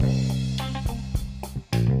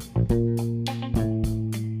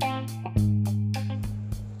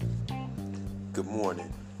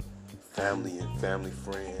family and family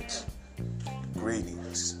friends.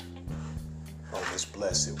 Greetings on this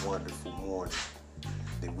blessed, wonderful morning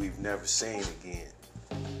that we've never seen again.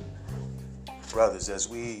 Brothers, as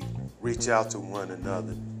we reach out to one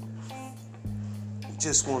another, we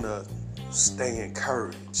just want to stay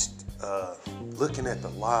encouraged, looking at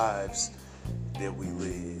the lives that we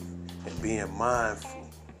live and being mindful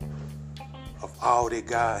of all that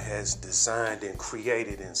God has designed and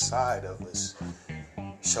created inside of us.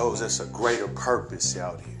 Shows us a greater purpose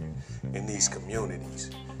out here in these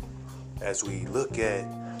communities. As we look at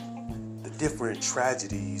the different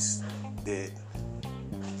tragedies that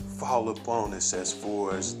fall upon us as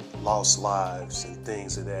far as lost lives and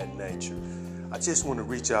things of that nature, I just want to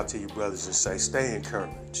reach out to you brothers and say, stay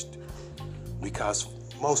encouraged. Because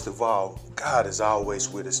most of all, God is always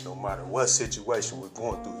with us no matter what situation we're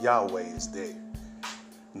going through. Yahweh is there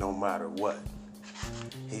no matter what.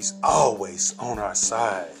 He's always on our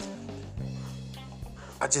side.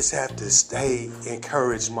 I just have to stay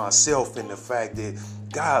encouraged myself in the fact that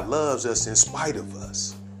God loves us in spite of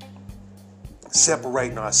us.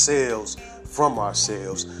 Separating ourselves from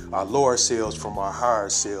ourselves, our lower selves from our higher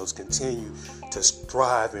selves, continue to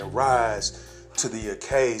strive and rise to the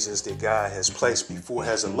occasions that God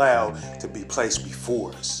has allowed to be placed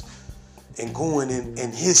before us, and going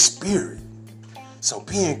in His Spirit. So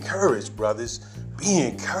be encouraged, brothers. Be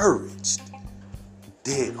encouraged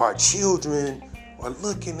that our children are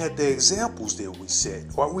looking at the examples that we set.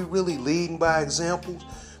 Are we really leading by examples?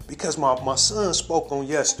 Because my son spoke on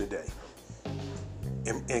yesterday,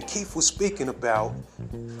 and Keith was speaking about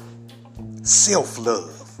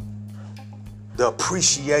self-love. The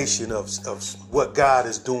appreciation of what God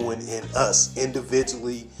is doing in us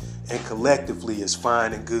individually and collectively is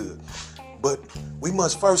fine and good. But we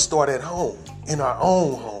must first start at home, in our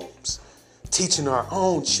own homes, teaching our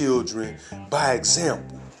own children by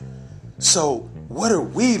example. So what are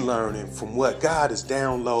we learning from what God is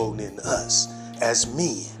downloading in us as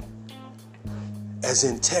men? As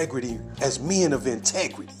integrity, as men of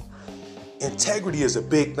integrity. Integrity is a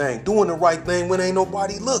big thing. Doing the right thing when ain't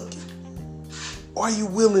nobody looking. Are you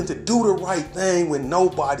willing to do the right thing when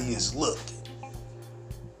nobody is looking?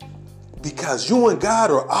 Because you and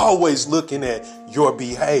God are always looking at your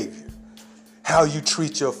behavior, how you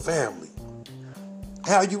treat your family,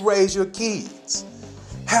 how you raise your kids,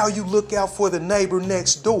 how you look out for the neighbor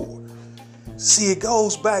next door. See, it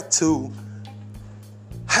goes back to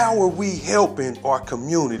how are we helping our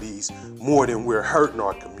communities more than we're hurting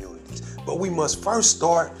our communities? But we must first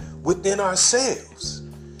start within ourselves.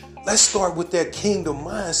 Let's start with that kingdom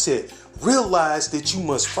mindset. Realize that you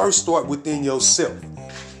must first start within yourself.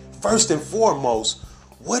 First and foremost,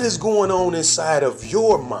 what is going on inside of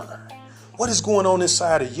your mind? What is going on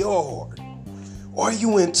inside of your heart? Are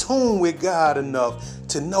you in tune with God enough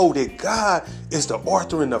to know that God is the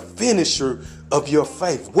author and the finisher of your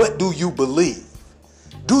faith? What do you believe?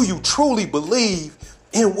 Do you truly believe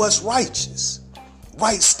in what's righteous?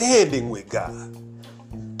 Right standing with God?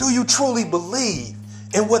 Do you truly believe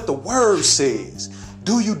in what the word says?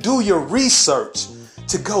 Do you do your research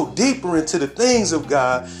to go deeper into the things of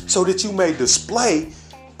God so that you may display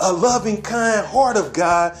a loving, kind heart of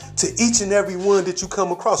God to each and every one that you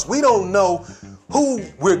come across? We don't know who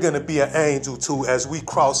we're going to be an angel to as we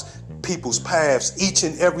cross people's paths each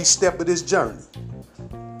and every step of this journey.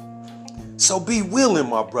 So be willing,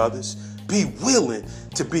 my brothers. Be willing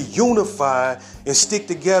to be unified and stick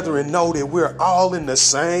together and know that we're all in the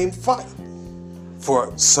same fight.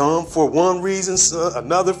 For some for one reason,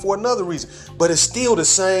 another for another reason. But it's still the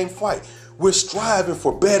same fight. We're striving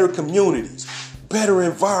for better communities, better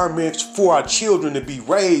environments for our children to be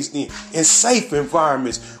raised in safe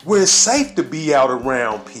environments where it's safe to be out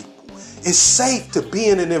around people. It's safe to be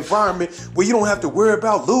in an environment where you don't have to worry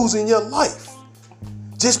about losing your life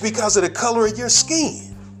just because of the color of your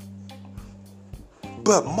skin.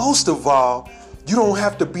 But most of all, you don't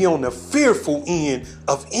have to be on the fearful end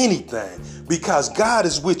of anything because God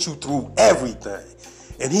is with you through everything.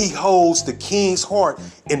 And He holds the king's heart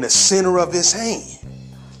in the center of His hand.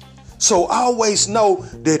 So always know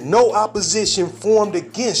that no opposition formed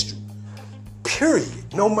against you,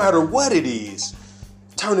 period, no matter what it is,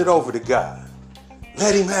 turn it over to God.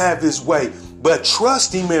 Let Him have His way, but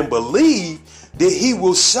trust Him and believe that He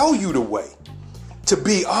will show you the way to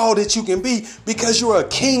be all that you can be because you're a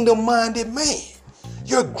kingdom-minded man.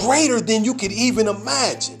 You're greater than you could even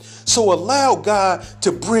imagine. So allow God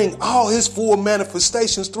to bring all His full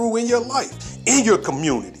manifestations through in your life, in your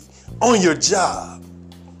community, on your job.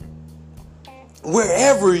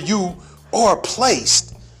 Wherever you are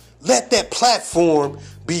placed, let that platform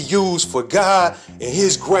be used for God and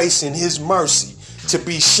His grace and His mercy to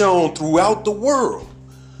be shown throughout the world.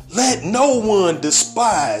 Let no one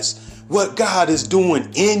despise what God is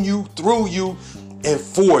doing in you, through you, and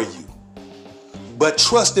for you. But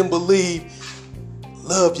trust and believe,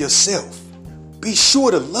 love yourself. Be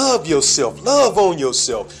sure to love yourself, love on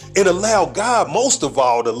yourself, and allow God most of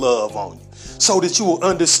all to love on you so that you will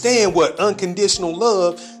understand what unconditional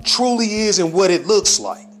love truly is and what it looks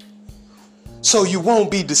like. So you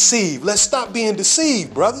won't be deceived. Let's stop being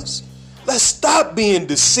deceived, brothers. Let's stop being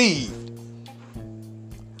deceived.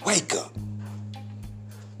 Wake up.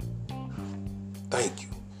 Thank you.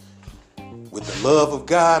 With the love of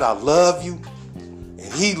God, I love you,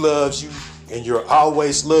 and He loves you, and you're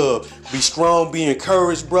always loved. Be strong, be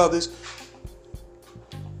encouraged, brothers,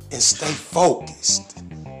 and stay focused.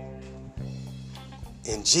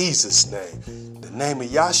 In Jesus' name, the name of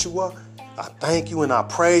Yahshua, I thank you and I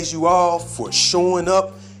praise you all for showing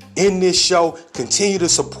up in this show. Continue to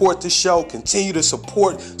support the show. Continue to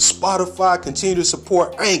support Spotify. Continue to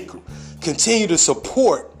support Anchor. Continue to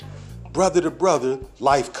support Brother to Brother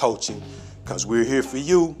Life Coaching, because we're here for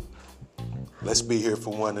you. Let's be here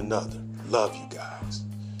for one another. Love you guys.